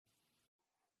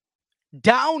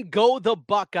Down go the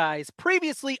Buckeyes.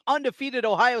 Previously undefeated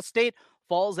Ohio State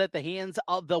falls at the hands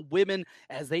of the women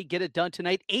as they get it done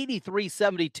tonight,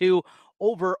 83-72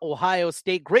 over Ohio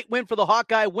State. Great win for the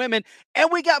Hawkeye women. And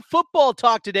we got football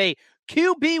talk today.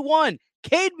 QB1,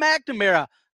 Cade McNamara,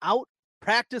 out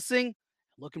practicing,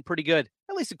 looking pretty good,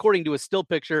 at least according to a still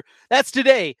picture. That's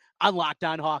today on Locked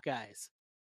On Hawkeyes.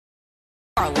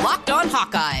 Our Locked On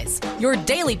Hawkeyes, your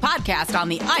daily podcast on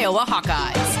the Iowa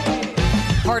Hawkeyes.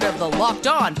 Part of the Locked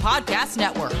On Podcast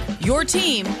Network, your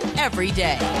team every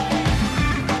day.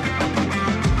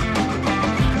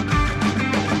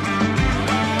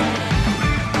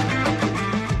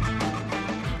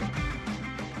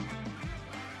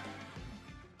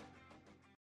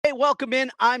 Hey, welcome in.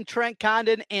 I'm Trent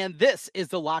Condon, and this is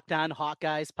the Locked On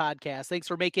Hawkeyes podcast. Thanks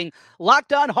for making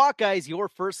Locked On Hawkeyes your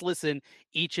first listen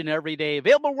each and every day.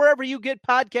 Available wherever you get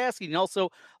podcasts. You can also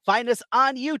find us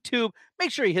on YouTube.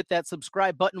 Make sure you hit that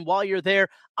subscribe button while you're there.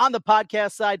 On the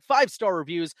podcast side, 5-star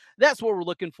reviews. That's what we're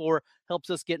looking for. Helps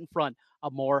us get in front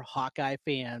of more Hawkeye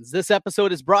fans. This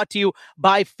episode is brought to you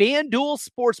by FanDuel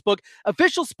Sportsbook,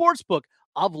 official sportsbook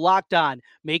of Locked On.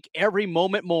 Make every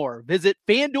moment more. Visit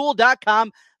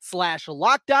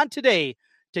FanDuel.com/LockedOn today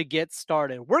to get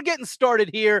started. We're getting started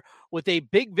here with a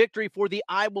big victory for the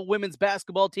Iowa women's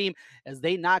basketball team as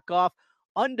they knock off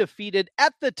undefeated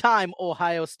at the time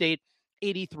Ohio State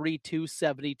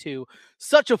 83-72.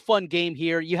 Such a fun game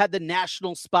here. You had the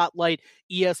national spotlight,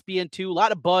 ESPN2, a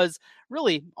lot of buzz,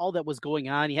 really all that was going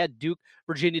on. You had Duke,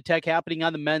 Virginia Tech happening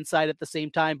on the men's side at the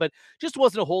same time, but just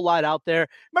wasn't a whole lot out there.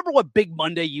 Remember what Big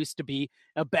Monday used to be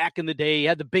back in the day? You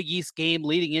had the Big East game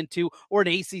leading into, or an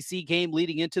ACC game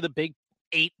leading into the Big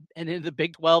 8 and into the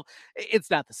Big 12. It's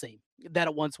not the same that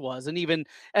it once was. And even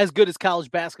as good as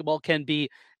college basketball can be,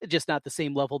 just not the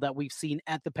same level that we've seen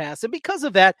at the past. And because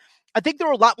of that, I think there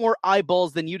were a lot more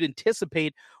eyeballs than you'd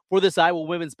anticipate for this Iowa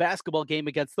women's basketball game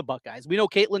against the Buckeyes. We know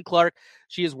Caitlin Clark,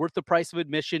 she is worth the price of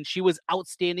admission. She was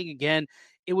outstanding again.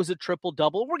 It was a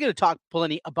triple-double. We're going to talk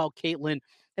plenty about Caitlin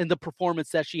and the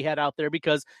performance that she had out there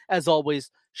because, as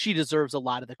always, she deserves a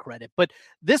lot of the credit. But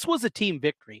this was a team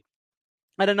victory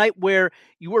at a night where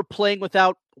you were playing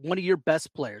without one of your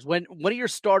best players, when one of your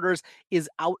starters is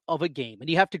out of a game, and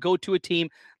you have to go to a team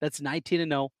that's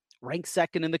 19-0, ranked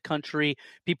second in the country,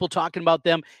 people talking about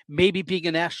them maybe being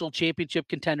a national championship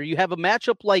contender. You have a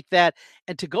matchup like that,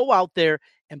 and to go out there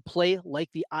and play like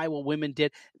the Iowa women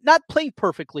did, not playing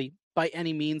perfectly by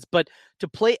any means, but to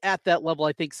play at that level,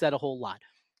 I think said a whole lot.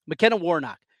 McKenna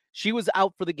Warnock, she was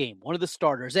out for the game, one of the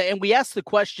starters. And we asked the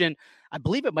question, I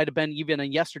believe it might have been even on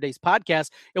yesterday's podcast,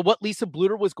 and what Lisa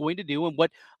Bluter was going to do and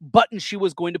what button she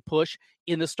was going to push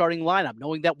in the starting lineup.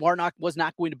 Knowing that Warnock was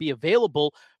not going to be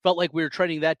available, felt like we were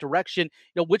trending that direction.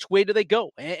 Which way do they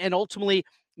go? And ultimately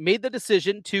made the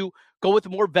decision to go with a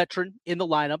more veteran in the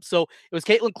lineup. So it was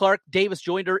Caitlin Clark. Davis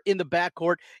joined her in the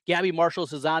backcourt. Gabby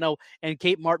Marshall-Cesano and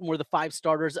Kate Martin were the 5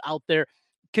 starters out there.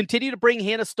 Continue to bring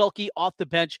Hannah Stuelke off the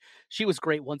bench. She was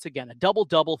great once again. A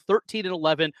double-double, 13 and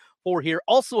 11 for here.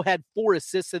 Also had 4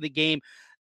 assists in the game.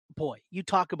 Boy, you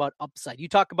talk about upside. You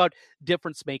talk about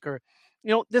difference maker.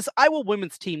 This Iowa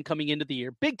women's team coming into the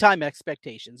year, big-time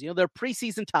expectations. Their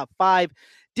preseason top 5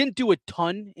 didn't do a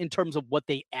ton in terms of what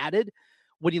they added.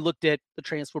 When you looked at the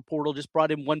transfer portal, just brought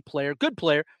in one player, good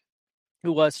player,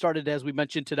 who started, as we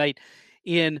mentioned tonight,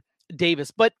 in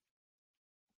Davis. But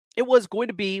it was going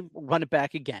to be run it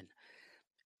back again.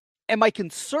 And my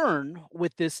concern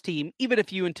with this team, even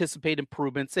if you anticipate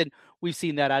improvements, and we've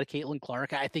seen that out of Caitlin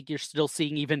Clark, I think you're still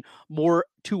seeing even more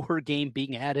to her game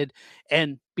being added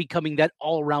and becoming that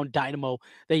all-around dynamo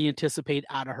that you anticipate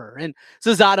out of her. And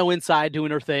Cesano inside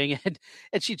doing her thing, and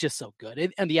she's just so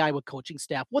good. And the Iowa coaching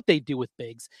staff, what they do with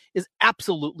bigs is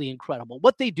absolutely incredible.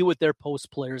 What they do with their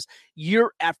post players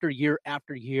year after year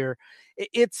after year,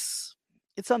 it's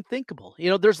unthinkable.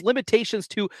 There's limitations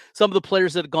to some of the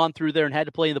players that have gone through there and had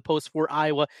to play in the post for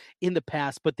Iowa in the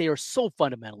past, but they are so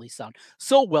fundamentally sound,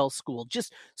 so well-schooled,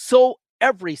 just so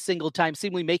every single time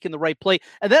seemingly making the right play.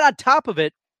 And then on top of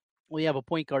it, we have a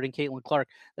point guard in Caitlin Clark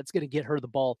that's going to get her the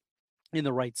ball in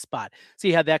the right spot. So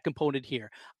you have that component here.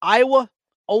 Iowa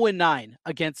 0-9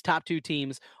 against top 2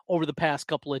 teams over the past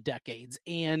couple of decades.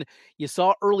 And you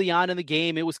saw early on in the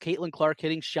game, it was Caitlin Clark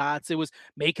hitting shots. It was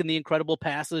making the incredible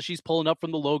passes. She's pulling up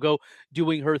from the logo,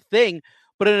 doing her thing.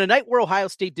 But in a night where Ohio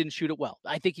State didn't shoot it well,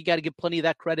 I think you got to give plenty of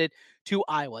that credit to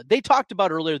Iowa. They talked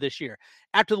about earlier this year,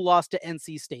 after the loss to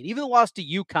NC State, even the loss to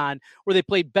UConn, where they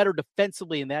played better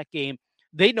defensively in that game.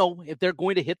 They know if they're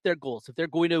going to hit their goals, if they're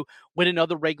going to win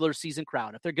another regular season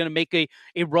crown, if they're going to make a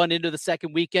run into the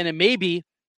second weekend, and maybe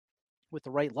with the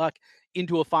right luck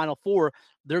into a Final Four,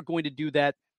 they're going to do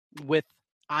that with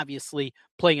obviously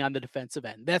playing on the defensive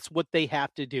end. That's what they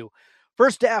have to do.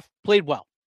 First half, played well.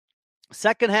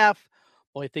 Second half,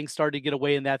 boy, things started to get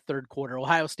away in that third quarter.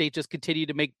 Ohio State just continued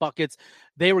to make buckets.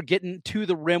 They were getting to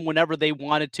the rim whenever they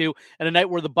wanted to. And a night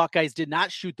where the Buckeyes did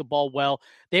not shoot the ball well,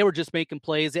 they were just making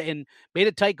plays and made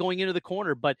it tight going into the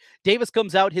corner. But Davis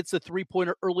comes out, hits the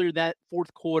three-pointer earlier in that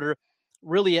fourth quarter.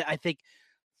 Really, I think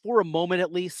for a moment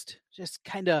at least, just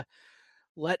kind of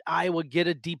let Iowa get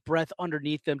a deep breath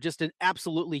underneath them. Just an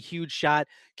absolutely huge shot.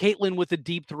 Caitlin with a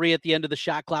deep three at the end of the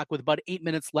shot clock with about 8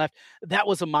 minutes left. That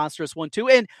was a monstrous one too.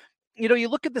 And, you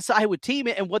look at this Iowa team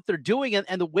and what they're doing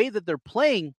and the way that they're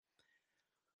playing,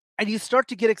 and you start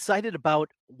to get excited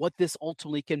about what this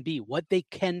ultimately can be, what they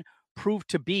can prove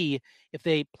to be if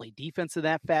they play defense in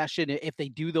that fashion, if they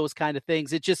do those kind of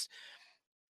things. It's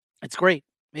great.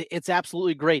 It's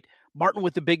absolutely great. Martin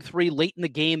with the big three late in the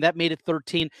game. That made it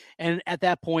 13. And at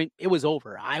that point, it was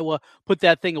over. Iowa put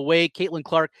that thing away. Caitlin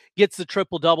Clark gets the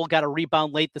triple-double, got a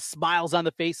rebound late. The smiles on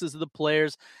the faces of the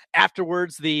players.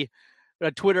 Afterwards, the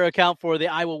Twitter account for the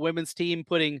Iowa women's team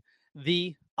putting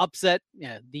the upset,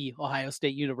 the Ohio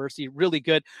State University, really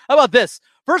good. How about this?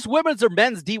 First women's or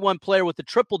men's D1 player with the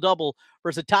triple-double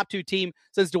versus a top two team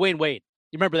since Dwayne Wade.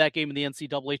 You remember that game in the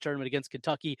NCAA tournament against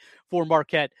Kentucky for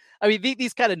Marquette. I mean,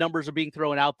 these kind of numbers are being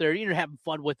thrown out there. You're having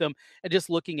fun with them and just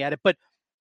looking at it. But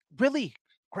really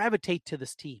gravitate to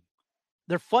this team.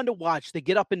 They're fun to watch. They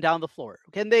get up and down the floor.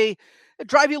 Can they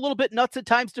drive you a little bit nuts at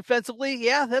times defensively?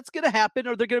 Yeah, that's going to happen.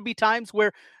 Are there going to be times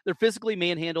where they're physically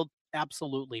manhandled?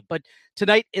 Absolutely. But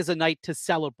tonight is a night to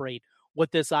celebrate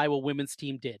what this Iowa women's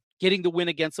team did. Getting the win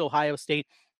against Ohio State,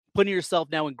 putting yourself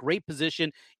now in great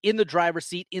position in the driver's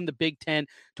seat in the Big Ten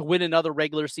to win another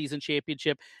regular season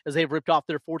championship as they've ripped off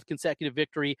their fourth consecutive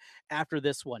victory after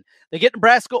this one. They get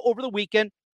Nebraska over the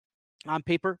weekend. On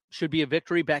paper, should be a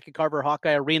victory back at Carver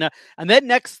Hawkeye Arena. And then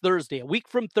next Thursday, a week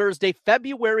from Thursday,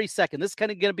 February 2nd, this is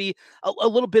kind of going to be a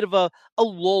little bit of a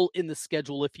lull in the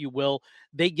schedule, if you will.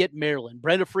 They get Maryland.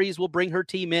 Brenda Frese will bring her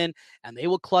team in, and they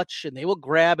will clutch, and they will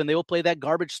grab, and they will play that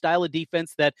garbage style of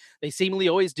defense that they seemingly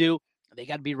always do. They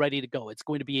got to be ready to go. It's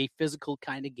going to be a physical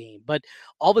kind of game. But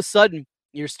all of a sudden,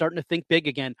 you're starting to think big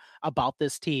again about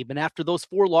this team. And after those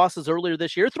 3 losses earlier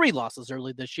this year,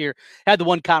 had the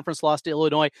one conference loss to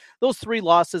Illinois. Those 3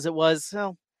 losses, it was,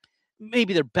 well,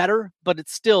 maybe they're better, but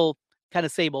it's still kind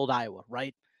of same old Iowa,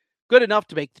 right? Good enough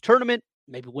to make the tournament,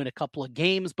 maybe win a couple of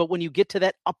games. But when you get to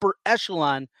that upper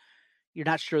echelon, you're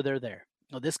not sure they're there.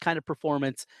 This kind of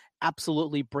performance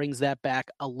absolutely brings that back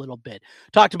a little bit.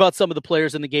 Talked about some of the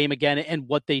players in the game again and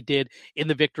what they did in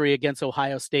the victory against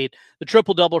Ohio State. The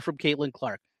triple-double from Caitlin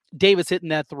Clark. Davis hitting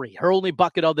that 3. Her only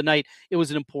bucket of the night. It was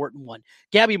an important one.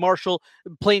 Gabby Marshall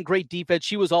playing great defense.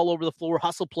 She was all over the floor.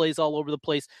 Hustle plays all over the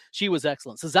place. She was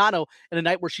excellent. Cesano in a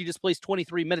night where she just plays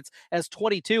 23 minutes as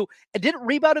 22 and didn't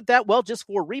rebound it that well, just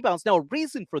 4 rebounds. Now, a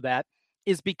reason for that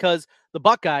is because the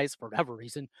Buckeyes, for whatever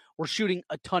reason, were shooting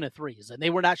a ton of threes, and they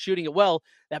were not shooting it well.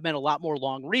 That meant a lot more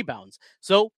long rebounds.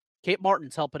 So Kate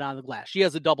Martin's helping on the glass. She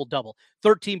has a double-double,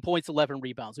 13 points, 11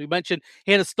 rebounds. We mentioned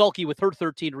Hannah Stuelke with her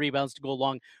 13 rebounds to go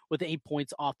along with 8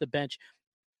 points off the bench.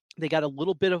 They got a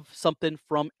little bit of something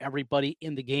from everybody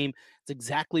in the game. It's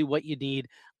exactly what you need.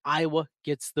 Iowa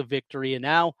gets the victory, and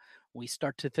now we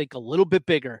start to think a little bit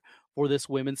bigger for this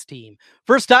women's team.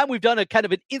 First time we've done a kind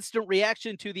of an instant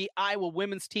reaction to the Iowa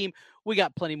women's team. We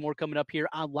got plenty more coming up here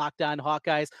on Locked On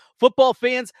Hawkeyes. Football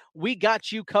fans, we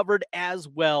got you covered as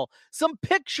well. Some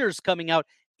pictures coming out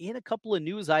and a couple of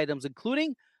news items,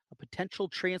 including a potential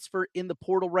transfer in the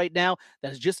portal right now that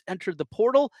has just entered the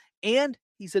portal, and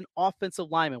he's an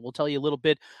offensive lineman. We'll tell you a little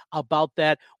bit about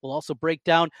that. We'll also break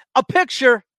down a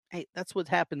picture. Hey, that's what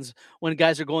happens when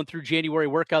guys are going through January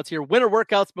workouts here. Winter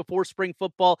workouts before spring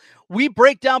football. We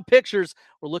break down pictures.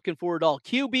 We're looking for it all.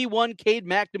 QB1, Cade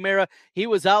McNamara, he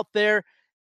was out there,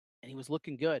 and he was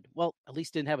looking good. Well, at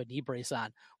least didn't have a knee brace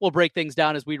on. We'll break things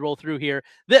down as we roll through here.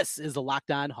 This is the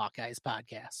Locked On Hawkeyes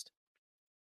podcast.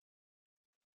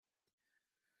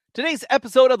 Today's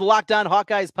episode of the Locked On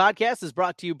Hawkeyes podcast is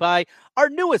brought to you by our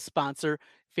newest sponsor,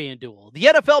 FanDuel. The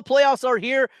NFL playoffs are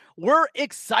here. We're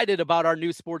excited about our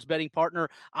new sports betting partner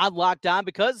on Locked On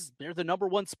because they're the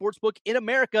 #1 sportsbook in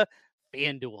America,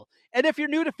 FanDuel. And if you're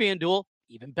new to FanDuel,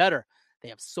 even better. They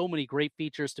have so many great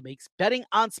features to make betting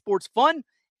on sports fun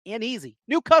and easy.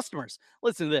 New customers,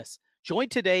 listen to this. Join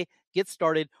today. Get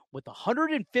started with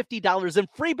 $150 in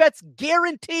free bets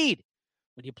guaranteed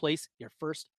when you place your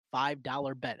first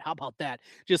 $5 bet. How about that?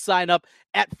 Just sign up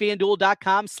at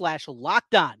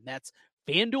FanDuel.com/lockedon. That's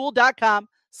FanDuel.com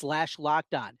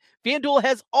FanDuel.com/lockedon. FanDuel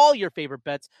has all your favorite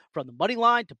bets from the money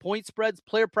line to point spreads,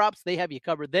 player props. They have you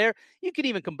covered there. You can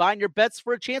even combine your bets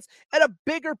for a chance at a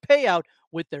bigger payout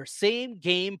with their same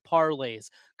game parlays.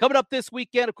 Coming up this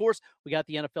weekend, of course, we got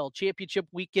the NFL Championship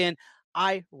weekend.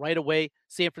 Right away,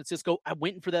 San Francisco, I'm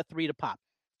waiting for that 3 to pop.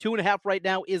 2.5 right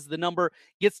now is the number.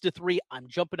 Gets to 3. I'm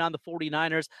jumping on the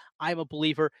 49ers. I'm a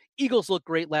believer. Eagles looked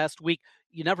great last week.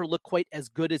 You never look quite as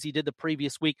good as he did the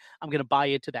previous week. I'm going to buy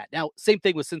into that. Now, same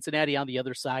thing with Cincinnati on the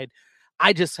other side.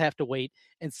 I just have to wait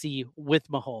and see with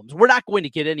Mahomes. We're not going to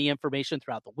get any information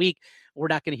throughout the week. We're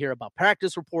not going to hear about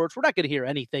practice reports. We're not going to hear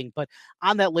anything. But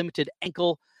on that limited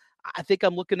ankle, I think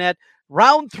I'm looking at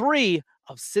round 3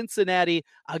 of Cincinnati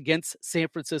against San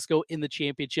Francisco in the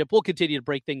championship. We'll continue to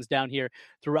break things down here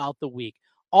throughout the week.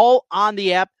 All on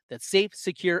the app that's safe,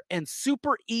 secure, and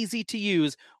super easy to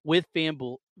use with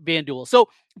FanDuel. So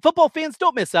football fans,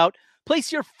 don't miss out.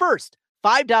 Place your first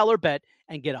 $5 bet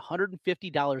and get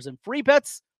 $150 in free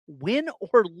bets, win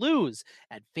or lose,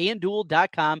 at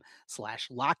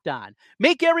FanDuel.com/lockedon.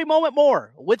 Make every moment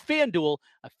more with FanDuel,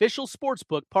 official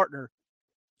sportsbook partner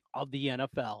of the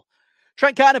NFL.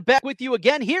 Trent Conner back with you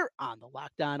again here on the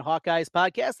Locked On Hawkeyes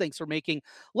podcast. Thanks for making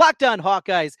Locked On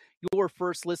Hawkeyes your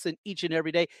first listen each and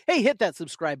every day. Hey, hit that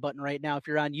subscribe button right now if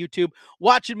you're on YouTube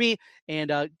watching me,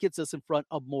 and gets us in front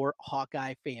of more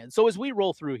Hawkeye fans. So as we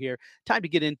roll through here, time to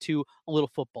get into a little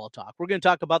football talk. We're going to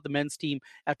talk about the men's team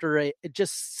after a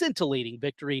just scintillating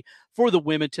victory for the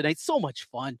women tonight. So much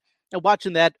fun. And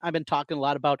watching that, I've been talking a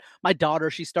lot about my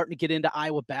daughter. She's starting to get into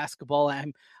Iowa basketball.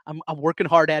 I'm working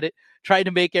hard at it, trying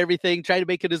to make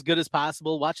it as good as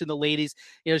possible. Watching the ladies,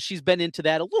 she's been into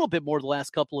that a little bit more the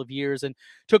last couple of years, and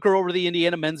took her over to the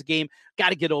Indiana men's game. Got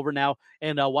to get over now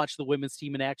and watch the women's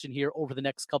team in action here over the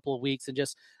next couple of weeks, and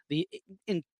just the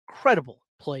incredible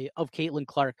play of Caitlin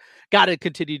Clark. Got to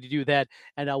continue to do that,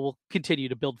 and we'll continue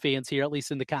to build fans here, at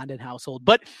least in the Condon household.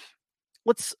 But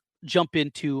let's jump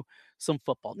into some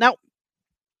football. Now,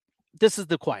 this is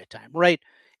the quiet time, right?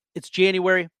 It's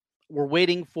January. We're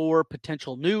waiting for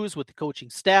potential news with the coaching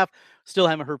staff. Still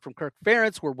haven't heard from Kirk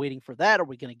Ferentz. We're waiting for that. Are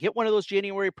we going to get one of those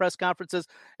January press conferences?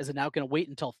 Is it now going to wait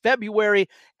until February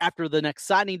after the next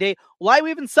signing day? Why we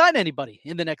even sign anybody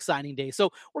in the next signing day?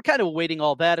 So we're kind of awaiting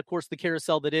all that. Of course, the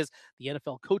carousel that is the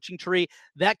NFL coaching tree,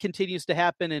 that continues to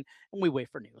happen, and we wait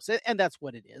for news. And that's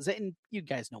what it is. And you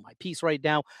guys know my piece right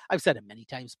now. I've said it many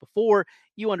times before.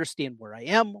 You understand where I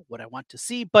am, what I want to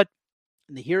see, but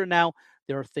in the here and now,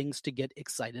 there are things to get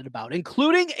excited about,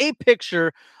 including a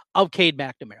picture of Cade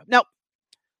McNamara. Now,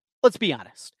 let's be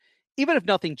honest. Even if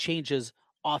nothing changes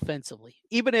offensively,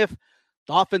 even if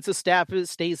the offensive staff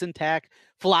stays intact,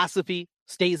 philosophy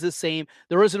stays the same,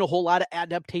 there isn't a whole lot of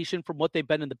adaptation from what they've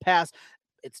been in the past.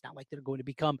 It's not like they're going to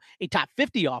become a top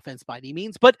 50 offense by any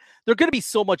means, but they're going to be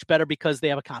so much better because they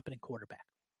have a competent quarterback.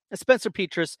 And Spencer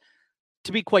Petras,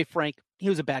 to be quite frank, he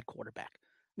was a bad quarterback.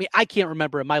 I mean, I can't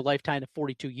remember in my lifetime of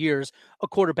 42 years a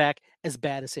quarterback as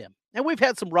bad as him. And we've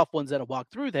had some rough ones that have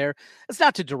walked through there. It's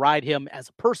not to deride him as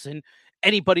a person.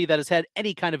 Anybody that has had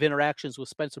any kind of interactions with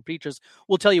Spencer Petras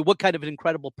will tell you what kind of an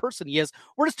incredible person he is.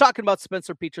 We're just talking about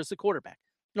Spencer Petras, the quarterback.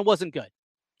 And it wasn't good.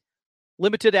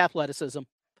 Limited athleticism,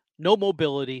 no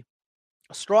mobility,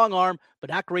 a strong arm, but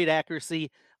not great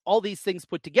accuracy. All these things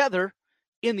put together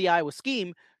in the Iowa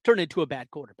scheme turned into a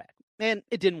bad quarterback. And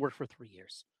it didn't work for 3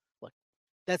 years.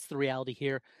 That's the reality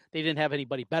here. They didn't have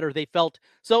anybody better, they felt,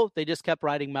 so they just kept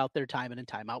riding him out there time in and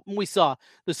time out. And we saw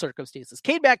the circumstances.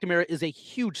 Cade McNamara is a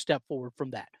huge step forward from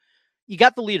that. You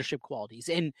got the leadership qualities,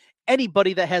 and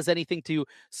anybody that has anything to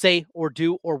say or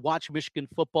do or watch Michigan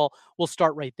football will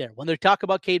start right there. When they talk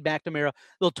about Cade McNamara,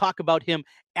 they'll talk about him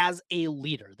as a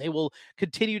leader. They will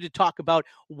continue to talk about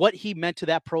what he meant to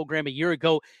that program a year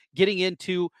ago, getting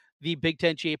into the Big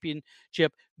Ten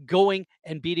championship, going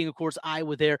and beating, of course,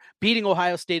 Iowa there, beating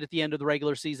Ohio State at the end of the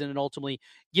regular season, and ultimately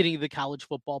getting to the college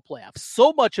football playoff.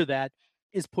 So much of that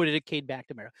is put into Cade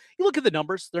McNamara. You look at the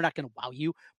numbers, they're not going to wow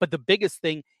you, but the biggest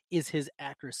thing is his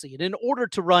accuracy. And in order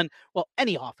to run, well,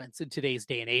 any offense in today's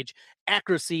day and age,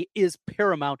 accuracy is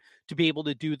paramount to be able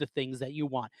to do the things that you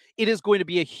want. It is going to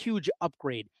be a huge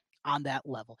upgrade on that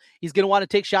level. He's going to want to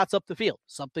take shots up the field,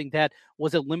 something that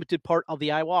was a limited part of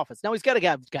the Iowa offense. Now he's got to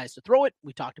have guys to throw it.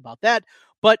 We talked about that.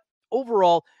 But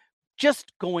overall,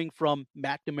 just going from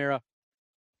McNamara,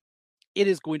 it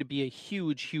is going to be a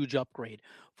huge, huge upgrade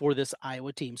for this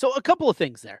Iowa team. So a couple of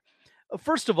things there.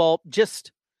 First of all,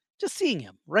 just seeing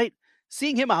him, right?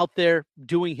 Seeing him out there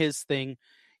doing his thing.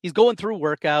 He's going through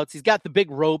workouts. He's got the big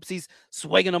ropes. He's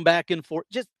swinging them back and forth.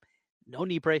 Just no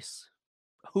knee brace.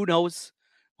 Who knows?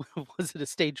 Was it a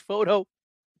stage photo?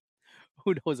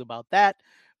 Who knows about that?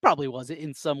 Probably was it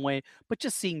in some way, but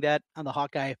just seeing that on the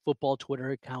Hawkeye football Twitter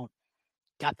account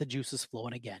got the juices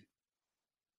flowing again.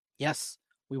 Yes,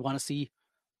 we want to see,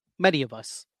 many of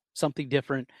us, something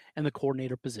different in the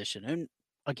coordinator position. And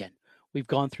again, we've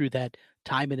gone through that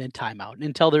time in and time out. And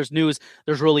until there's news,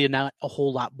 there's really not a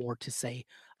whole lot more to say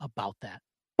about that.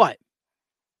 But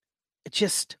it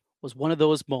just was one of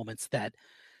those moments that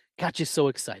got you so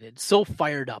excited, so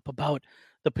fired up about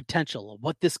the potential of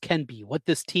what this can be, what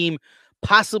this team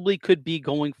possibly could be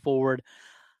going forward.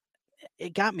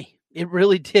 It got me. It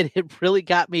really did. It really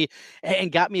got me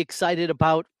and got me excited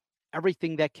about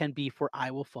everything that can be for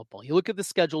Iowa football. You look at the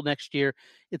schedule next year,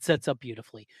 it sets up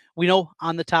beautifully. We know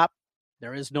on the top,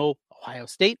 there is no Ohio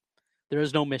State, there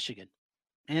is no Michigan.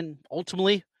 And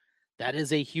ultimately, that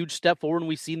is a huge step forward, and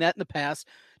we've seen that in the past.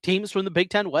 Teams from the Big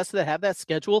Ten West that have that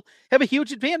schedule have a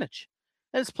huge advantage.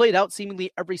 And it's played out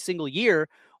seemingly every single year.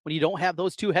 When you don't have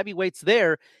those two heavyweights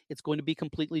there, it's going to be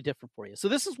completely different for you. So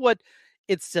this is what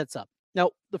it sets up.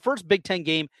 Now, the first Big Ten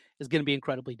game is going to be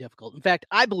incredibly difficult. In fact,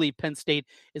 I believe Penn State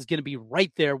is going to be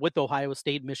right there with Ohio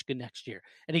State and Michigan next year.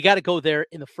 And you got to go there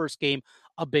in the first game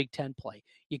of Big Ten play.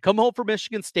 You come home for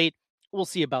Michigan State, we'll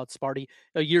see about Sparty.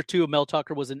 Year two of Mel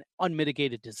Tucker was an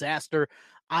unmitigated disaster.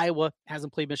 Iowa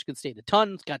hasn't played Michigan State a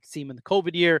ton. Got to see him in the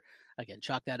COVID year. Again,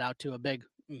 chalk that out to a big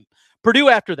Purdue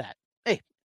after that. Hey,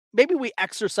 maybe we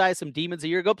exercised some demons a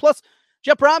year ago. Plus,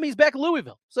 Jeff Brahmy's back in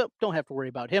Louisville, so don't have to worry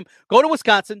about him. Go to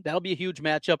Wisconsin. That'll be a huge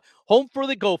matchup. Home for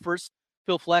the Gophers.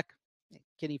 Phil Fleck,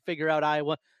 can he figure out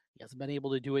Iowa? He hasn't been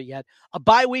able to do it yet. A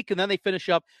bye week, and then they finish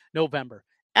up November.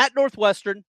 At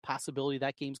Northwestern, possibility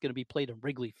that game's going to be played in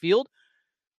Wrigley Field.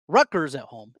 Rutgers at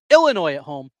home. Illinois at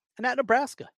home. And at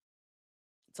Nebraska.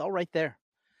 It's all right there.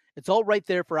 It's all right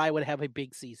there for Iowa to have a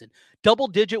big season.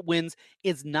 Double-digit wins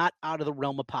is not out of the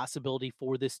realm of possibility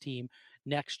for this team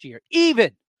next year,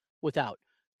 even without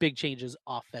big changes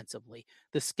offensively.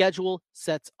 The schedule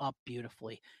sets up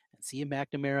beautifully. And CM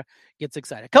McNamara gets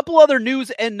excited. A couple other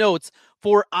news and notes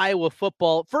for Iowa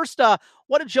football. First,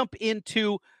 want to jump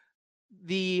into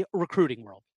the recruiting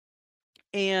world.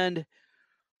 And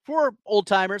for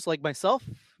old-timers like myself,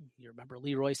 you remember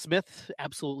Leroy Smith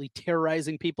absolutely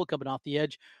terrorizing people coming off the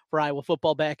edge for Iowa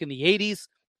football back in the 80s.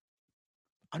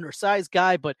 Undersized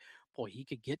guy, but boy, he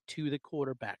could get to the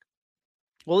quarterback.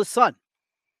 Well, his son,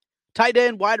 tight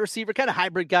end, wide receiver, kind of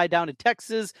hybrid guy down in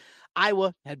Texas.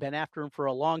 Iowa had been after him for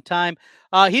a long time.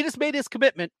 He just made his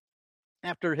commitment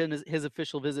after his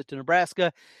official visit to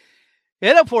Nebraska.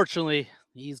 And unfortunately,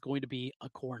 he's going to be a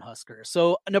Cornhusker.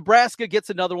 So Nebraska gets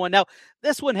another one. Now,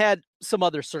 this one had some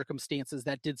other circumstances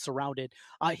that did surround it.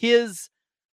 His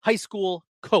high school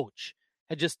coach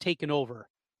had just taken over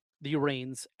the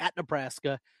reins at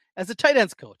Nebraska as a tight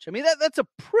ends coach. I mean, that's a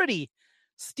pretty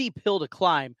steep hill to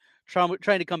climb,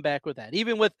 trying to come back with that.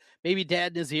 Even with maybe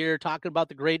dad in his ear talking about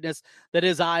the greatness that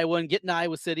is Iowa and getting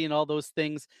Iowa City and all those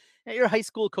things. And you're a high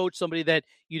school coach, somebody that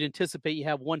you'd anticipate you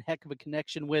have one heck of a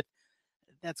connection with.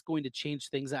 That's going to change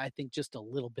things, I think, just a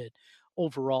little bit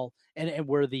overall and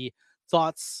where the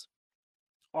thoughts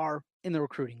are in the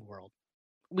recruiting world.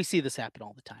 We see this happen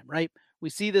all the time, right?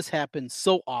 We see this happen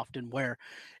so often where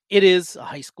it is a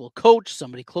high school coach,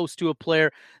 somebody close to a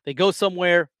player. They go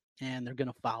somewhere and they're going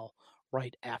to foul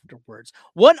right afterwards.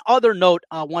 One other note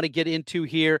I want to get into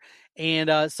here,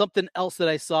 and something else that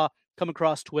I saw come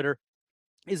across Twitter,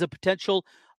 is a potential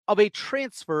of a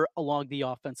transfer along the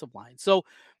offensive line. So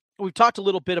we've talked a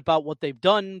little bit about what they've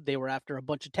done. They were after a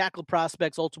bunch of tackle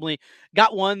prospects, ultimately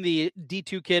got one, the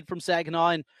D2 kid from Saginaw,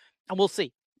 and we'll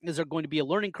see. Is there going to be a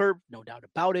learning curve? No doubt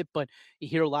about it, but you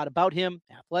hear a lot about him,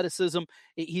 athleticism.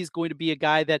 He's going to be a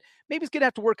guy that maybe he's going to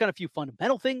have to work on a few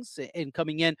fundamental things in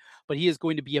coming in, but he is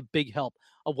going to be a big help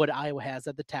of what Iowa has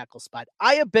at the tackle spot.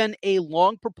 I have been a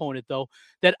long proponent, though,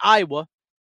 that Iowa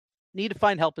need to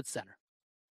find help at center.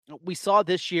 We saw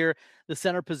this year the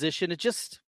center position,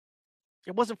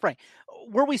 it wasn't frank.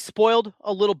 Were we spoiled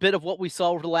a little bit of what we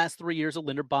saw over the last 3 years of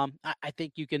Linderbaum? I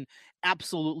think you can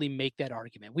absolutely make that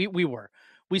argument. We were.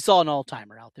 We saw an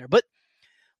all-timer out there. But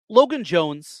Logan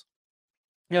Jones,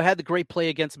 had the great play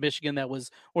against Michigan. That was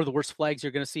one of the worst flags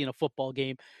you're going to see in a football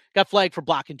game. Got flagged for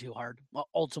blocking too hard,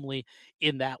 ultimately,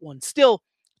 in that one. Still,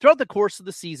 throughout the course of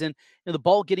the season, the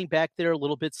ball getting back there a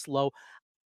little bit slow,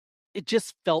 it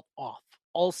just felt off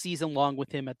all season long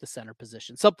with him at the center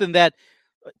position. Something that,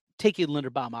 taking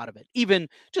Linderbaum out of it, even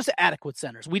just adequate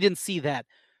centers, we didn't see that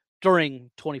during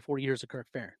 24 years of Kirk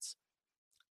Ferentz.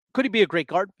 Could he be a great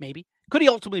guard? Maybe. Could he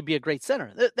ultimately be a great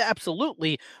center?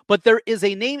 Absolutely. But there is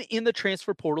a name in the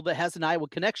transfer portal that has an Iowa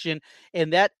connection,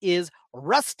 and that is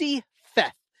Rusty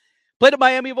Feth. Played at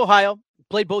Miami of Ohio,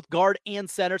 played both guard and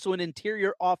center, so an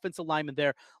interior offensive lineman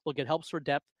there. Look, it helps for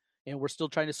depth, and we're still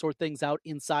trying to sort things out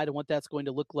inside and what that's going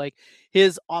to look like.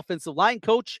 His offensive line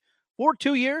coach for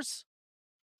 2 years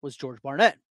was George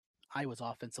Barnett, Iowa's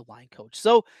offensive line coach.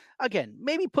 So again,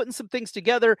 maybe putting some things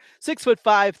together.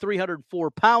 6'5",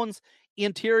 304 pounds,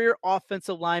 interior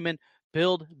offensive lineman,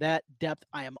 build that depth.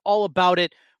 I am all about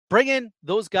it. Bring in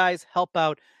those guys, help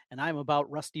out, and I'm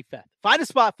about Rusty Fett. Find a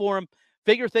spot for him,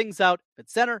 figure things out. If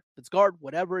it's center, if it's guard,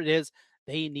 whatever it is,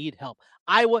 they need help.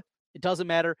 Iowa, it doesn't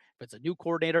matter if it's a new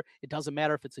coordinator. It doesn't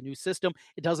matter if it's a new system.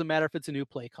 It doesn't matter if it's a new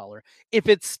play caller. If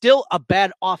it's still a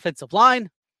bad offensive line,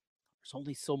 there's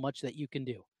only so much that you can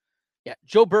do. Yeah,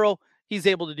 Joe Burrow, he's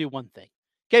able to do one thing.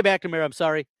 Cade McNamara, I'm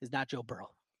sorry, is not Joe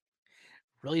Burrow.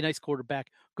 Really nice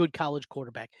quarterback, good college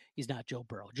quarterback. He's not Joe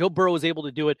Burrow. Joe Burrow is able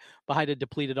to do it behind a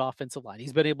depleted offensive line.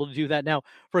 He's been able to do that now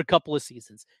for a couple of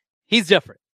seasons. He's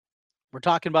different. We're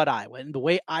talking about Iowa, and the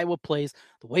way Iowa plays,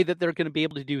 the way that they're going to be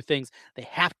able to do things, they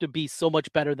have to be so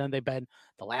much better than they've been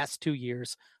the last 2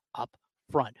 years up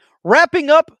front. Wrapping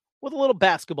up with a little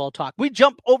basketball talk. We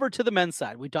jump over to the men's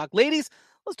side. We talk ladies.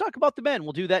 Let's talk about the men.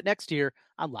 We'll do that next year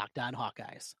on Locked On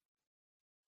Hawkeyes.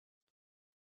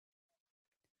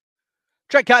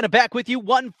 Trent Cotton back with you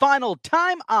one final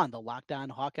time on the Locked On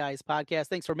Hawkeyes podcast.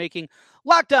 Thanks for making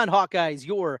Locked On Hawkeyes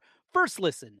your first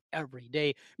listen every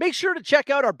day. Make sure to check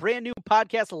out our brand new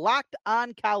podcast, Locked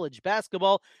On College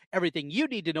Basketball. Everything you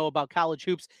need to know about college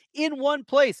hoops in one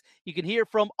place. You can hear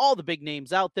from all the big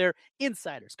names out there,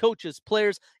 insiders, coaches,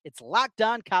 players. It's Locked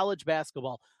On College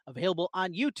Basketball, available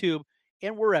on YouTube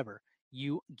and wherever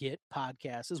you get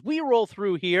podcasts. As we roll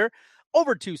through here,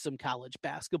 over to some college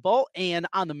basketball and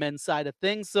on the men's side of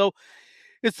things. So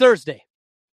it's Thursday.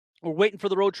 We're waiting for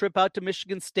the road trip out to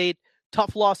Michigan State.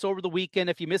 Tough loss over the weekend.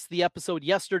 If you missed the episode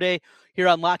yesterday here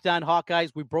on Locked On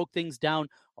Hawkeyes, we broke things down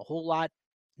a whole lot.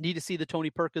 Need to see the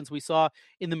Tony Perkins we saw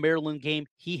in the Maryland game.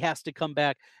 He has to come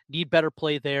back. Need better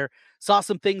play there. Saw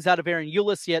some things out of Aaron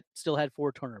Eulis, yet still had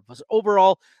 4 turnovers.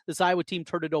 Overall, this Iowa team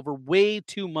turned it over way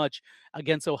too much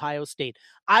against Ohio State.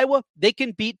 Iowa, they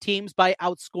can beat teams by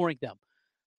outscoring them,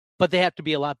 but they have to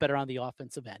be a lot better on the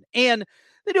offensive end. And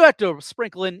they do have to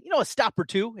sprinkle in, a stop or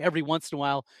two every once in a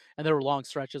while, and there were long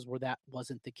stretches where that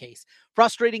wasn't the case.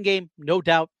 Frustrating game, no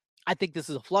doubt. I think this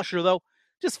is a flusher, though.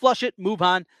 Just flush it, move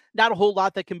on. Not a whole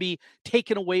lot that can be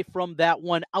taken away from that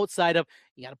one outside of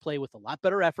you got to play with a lot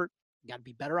better effort. You got to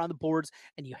be better on the boards,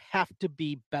 and you have to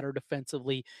be better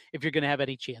defensively if you're going to have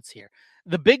any chance here.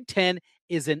 The Big Ten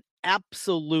is an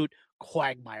absolute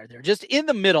quagmire there. Just in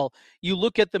the middle, you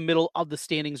look at the middle of the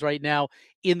standings right now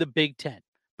in the Big Ten.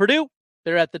 Purdue,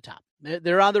 they're at the top.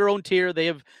 They're on their own tier. They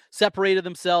have separated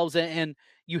themselves, and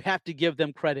you have to give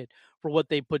them credit for what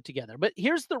they put together. But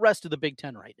here's the rest of the Big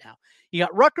Ten right now. You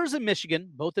got Rutgers and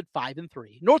Michigan, both at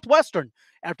 5-3. Northwestern,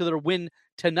 after their win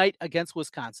tonight against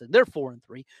Wisconsin, they're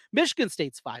 4-3. Michigan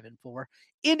State's 5-4.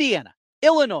 Indiana,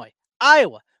 Illinois,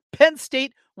 Iowa, Penn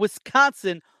State,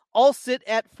 Wisconsin all sit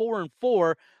at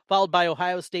 4-4, followed by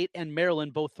Ohio State and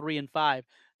Maryland, both 3-5.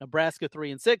 Nebraska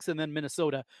 3-6, and then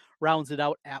Minnesota rounds it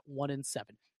out at 1-7.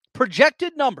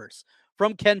 Projected numbers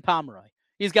from Ken Pomeroy.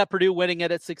 He's got Purdue winning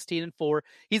it at 16-4.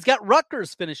 He's got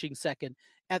Rutgers finishing second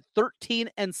at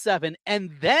 13-7.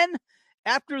 And then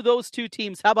after those two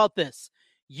teams, how about this?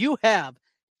 You have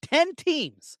 10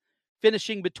 teams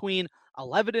finishing between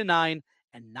 11-9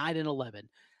 and 9-11.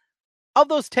 Of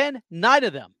those 10, 9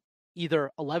 of them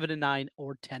either 11-9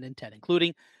 or 10-10,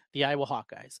 including the Iowa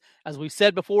Hawkeyes. As we've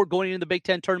said before, going into the Big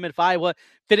Ten tournament, if Iowa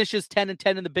finishes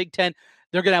 10-10 in the Big Ten,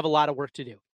 they're going to have a lot of work to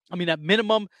do. I mean, at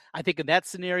minimum, I think in that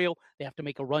scenario, they have to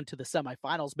make a run to the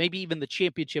semifinals, maybe even the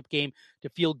championship game to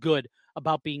feel good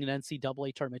about being an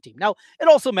NCAA tournament team. Now, it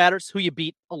also matters who you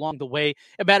beat along the way.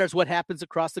 It matters what happens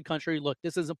across the country. Look,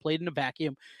 this isn't played in a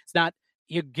vacuum. It's not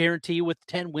you guarantee with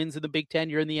 10 wins in the Big Ten,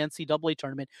 you're in the NCAA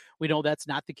tournament. We know that's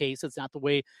not the case. It's not the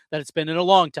way that it's been in a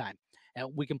long time. And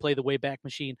we can play the Wayback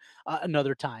Machine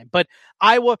another time. But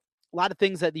Iowa, a lot of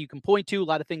things that you can point to, a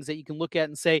lot of things that you can look at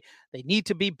and say they need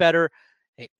to be better.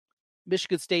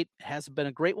 Michigan State hasn't been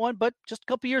a great one, but just a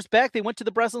couple years back, they went to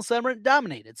the Breslin Center and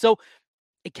dominated. So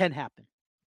it can happen.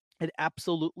 It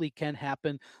absolutely can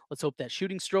happen. Let's hope that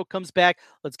shooting stroke comes back.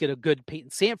 Let's get a good Peyton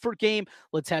Sanford game.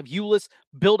 Let's have Eulis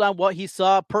build on what he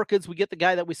saw. Perkins, we get the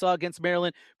guy that we saw against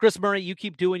Maryland. Chris Murray, you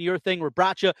keep doing your thing.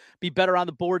 Rebracha, be better on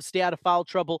the board, stay out of foul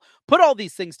trouble. Put all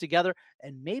these things together,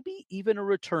 and maybe even a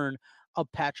return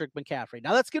of Patrick McCaffrey.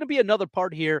 Now, that's going to be another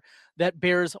part here that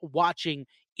bears watching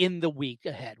in the week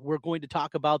ahead. We're going to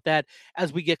talk about that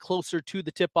as we get closer to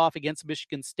the tip-off against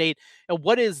Michigan State. And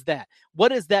what is that?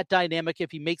 What is that dynamic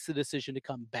if he makes the decision to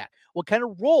come back? What kind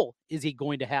of role is he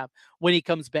going to have when he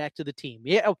comes back to the team?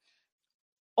 Yeah,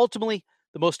 ultimately,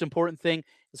 the most important thing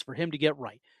is for him to get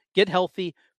right, get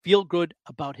healthy, feel good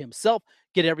about himself,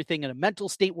 get everything in a mental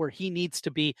state where he needs to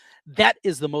be. That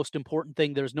is the most important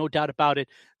thing. There's no doubt about it.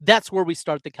 That's where we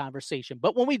start the conversation.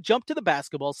 But when we jump to the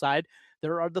basketball side,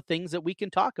 there are the things that we can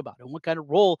talk about and what kind of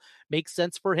role makes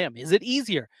sense for him. Is it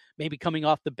easier maybe coming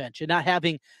off the bench and not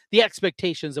having the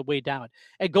expectations that weigh down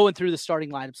and going through the starting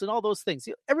lineups and all those things?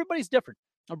 Everybody's different.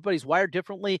 Everybody's wired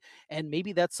differently, and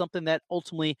maybe that's something that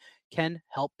ultimately can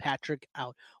help Patrick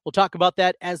out. We'll talk about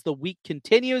that as the week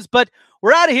continues, but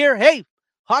we're out of here. Hey,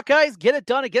 Hawkeyes, get it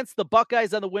done against the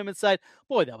Buckeyes on the women's side.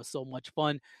 Boy, that was so much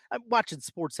fun. I'm watching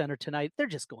SportsCenter tonight. They're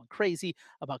just going crazy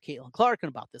about Caitlin Clark and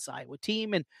about this Iowa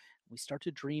team, and we start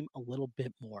to dream a little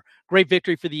bit more. Great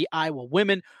victory for the Iowa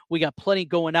women. We got plenty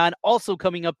going on. Also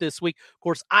coming up this week, of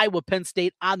course, Iowa Penn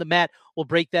State on the mat. We'll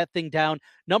break that thing down.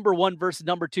 Number 1 versus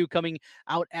number 2 coming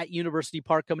out at University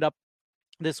Park coming up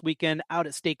this weekend out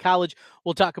at State College.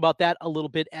 We'll talk about that a little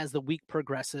bit as the week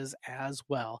progresses as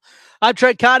well. I'm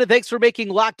Trent Condon. Thanks for making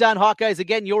Locked On Hawkeyes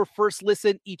again your first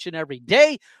listen each and every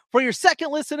day. For your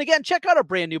second listen, again, check out our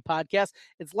brand new podcast.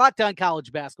 It's Locked On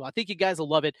College Basketball. I think you guys will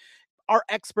love it. Our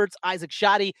experts, Isaac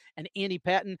Shoddy and Andy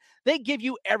Patton, they give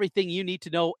you everything you need to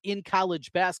know in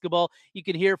college basketball. You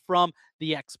can hear from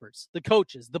the experts, the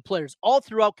coaches, the players, all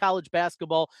throughout college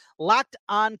basketball. Locked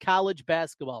On College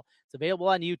Basketball. It's available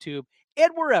on YouTube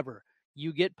and wherever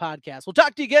you get podcasts. We'll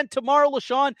talk to you again tomorrow.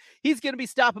 LaShawn, he's going to be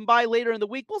stopping by later in the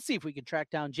week. We'll see if we can track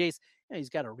down Jace. He's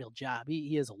got a real job.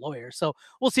 He is a lawyer. So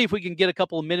we'll see if we can get a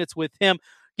couple of minutes with him.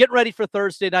 Get ready for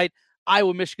Thursday night.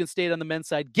 Iowa, Michigan State on the men's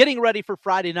side. Getting ready for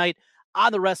Friday night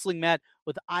on the wrestling mat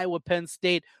with Iowa Penn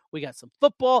State. We got some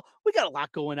football. We got a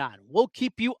lot going on. We'll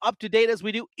keep you up to date as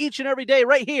we do each and every day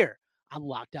right here on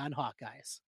Locked On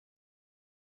Hawkeyes.